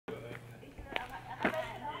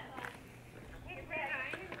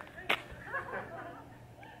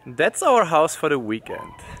That's our house for the weekend.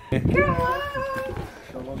 Thank you.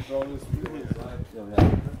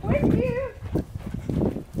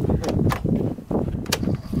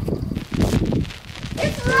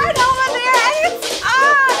 It's right over there and it's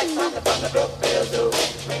on!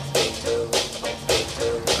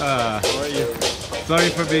 How are you? Sorry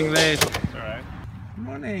for being late. Alright.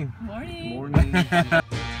 Morning. Morning. Morning.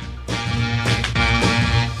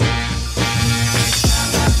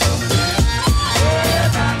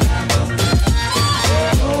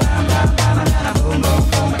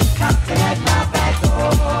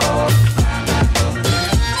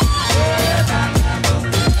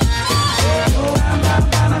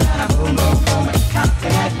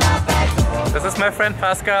 This is my friend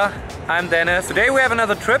Pascal. I'm Dennis. Today we have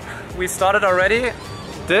another trip. We started already.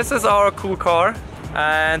 This is our cool car.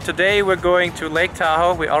 And today we're going to Lake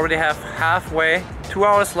Tahoe. We already have halfway, 2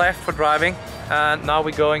 hours left for driving. And now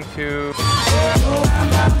we're going to...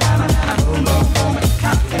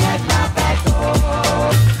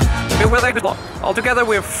 Altogether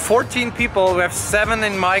we have 14 people. We have 7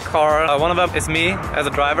 in my car. One of them is me as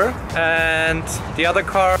a driver. And the other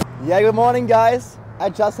car... Yeah, good morning guys. I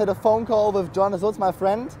just had a phone call with John, my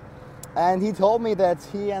friend, and he told me that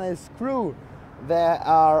he and his crew, they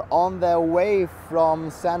are on their way from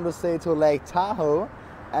San Jose to Lake Tahoe,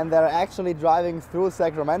 and they're actually driving through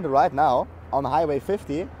Sacramento right now on Highway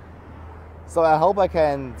 50. So I hope I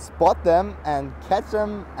can spot them and catch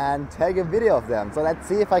them and take a video of them. So let's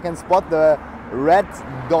see if I can spot the red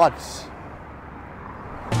Dodge.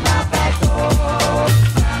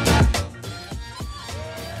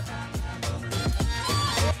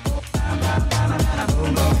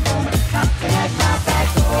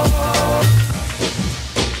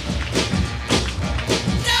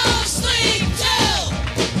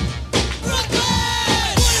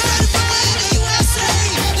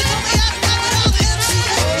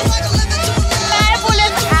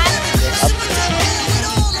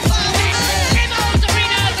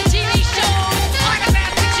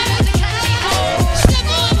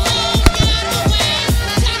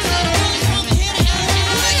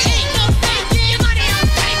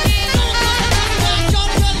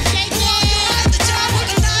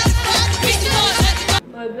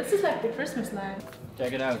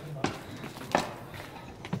 Check it out.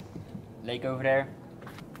 Lake over there.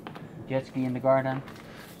 Jet ski in the garden.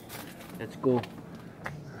 Let's go.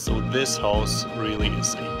 So this house really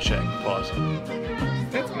is a jackpot.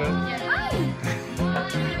 That's good.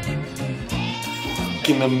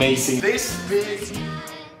 Fucking amazing. This big.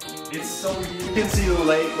 It's so huge. You can see the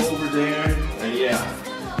lake over there. And yeah,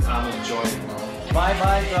 I'm enjoying it now. Bye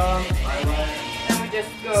bye, John. Bye bye.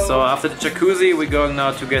 So after the jacuzzi, we're going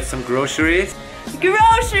now to get some groceries.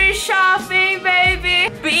 Grocery shopping, baby!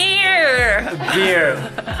 Beer!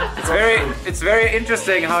 Beer. It's very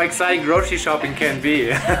interesting how exciting grocery shopping can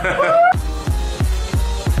be.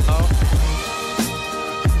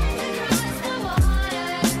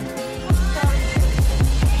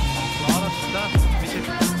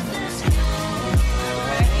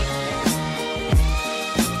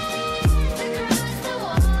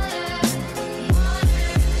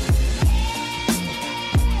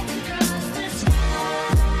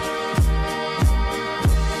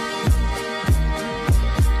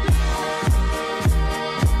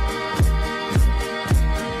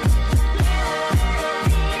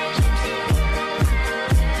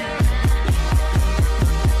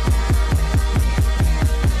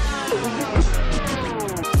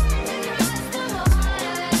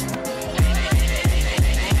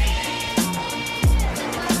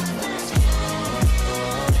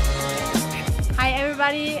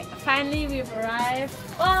 Finally we've arrived.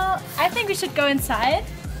 Well, I think we should go inside.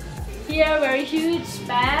 Here, very huge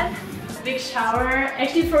bed, big shower.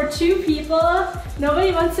 Actually for 2 people.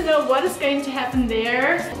 Nobody wants to know what is going to happen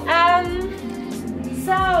there.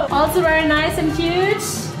 So, also very nice and huge.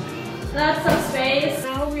 Lots of space.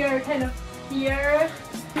 Now we are kind of here.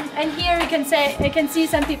 And here you can see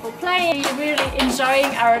some people playing. We're really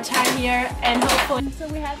enjoying our time here and hopefully. So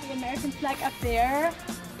we have the American flag up there.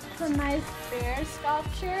 Some nice bear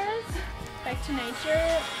sculptures. Back to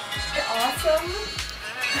nature. They're awesome.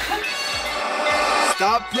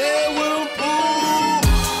 Stop playing with them, fool.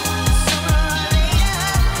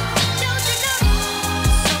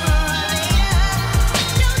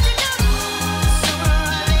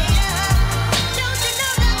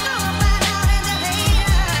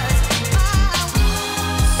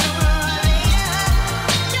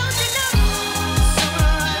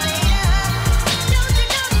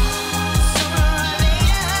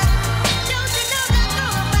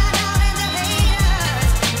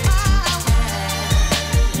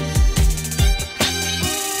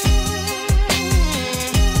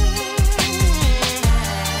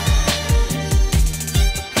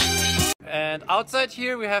 outside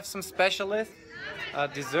here we have some specialists.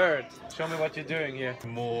 Dessert. Show me what you're doing here.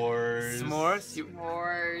 S'mores. S'mores?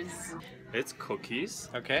 S'mores. It's cookies,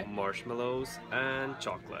 Okay. marshmallows, and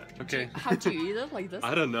chocolate. Okay. How do you eat it like this?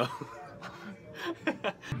 I don't know.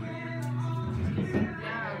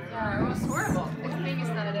 Yeah, it was horrible. The thing is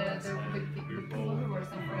that the people who were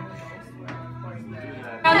suffering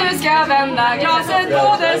Nu ska vända glaset,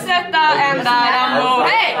 både sätta ända Lambo,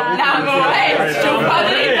 hej! Lambo, hej!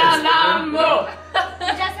 Tjofaderita Lambo!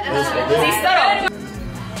 Sista då!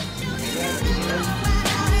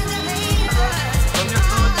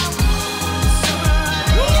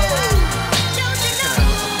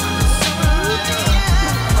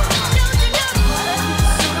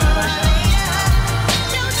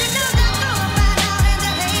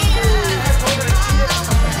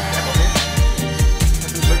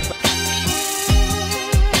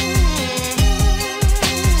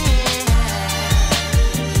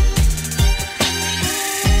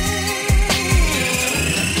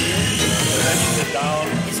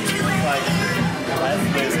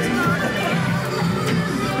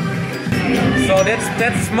 So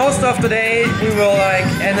that's most of the day. We will like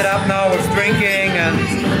ended up now with drinking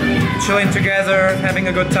and chilling together, having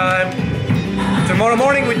a good time. Tomorrow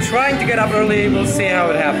morning we're trying to get up early. We'll see how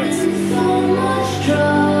it happens.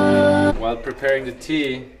 While preparing the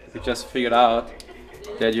tea, we just figured out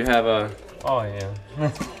that you have a... Oh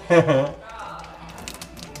yeah.